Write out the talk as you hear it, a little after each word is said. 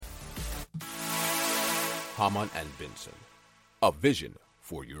Haman and Benson. A vision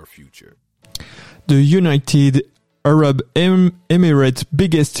for your future. The United Arab Emirates'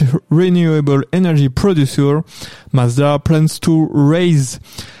 biggest renewable energy producer, Masdar, plans to raise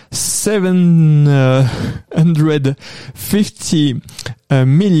 $750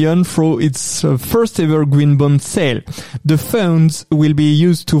 million through its first ever green bond sale. The funds will be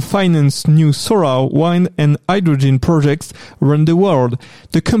used to finance new solar, wind and hydrogen projects around the world.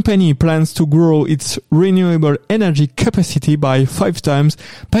 The company plans to grow its renewable energy capacity by 5 times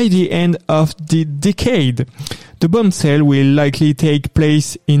by the end of the decade. The bond sale will likely take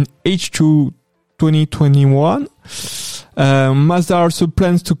place in H2 2021. Masdar also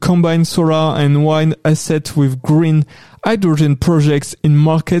plans to combine solar and wind assets with green hydrogen projects in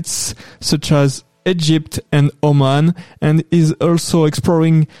markets such as Egypt and Oman, and is also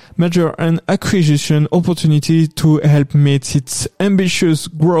exploring merger and acquisition opportunities to help meet its ambitious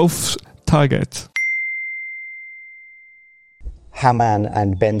growth target. Haman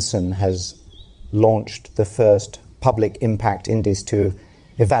and Benson has launched the first public impact index to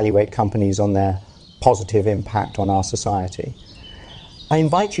evaluate companies on their positive impact on our society. I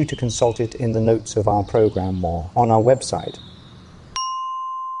invite you to consult it in the notes of our program or on our website.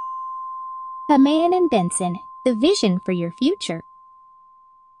 Haman and Benson, the vision for your future.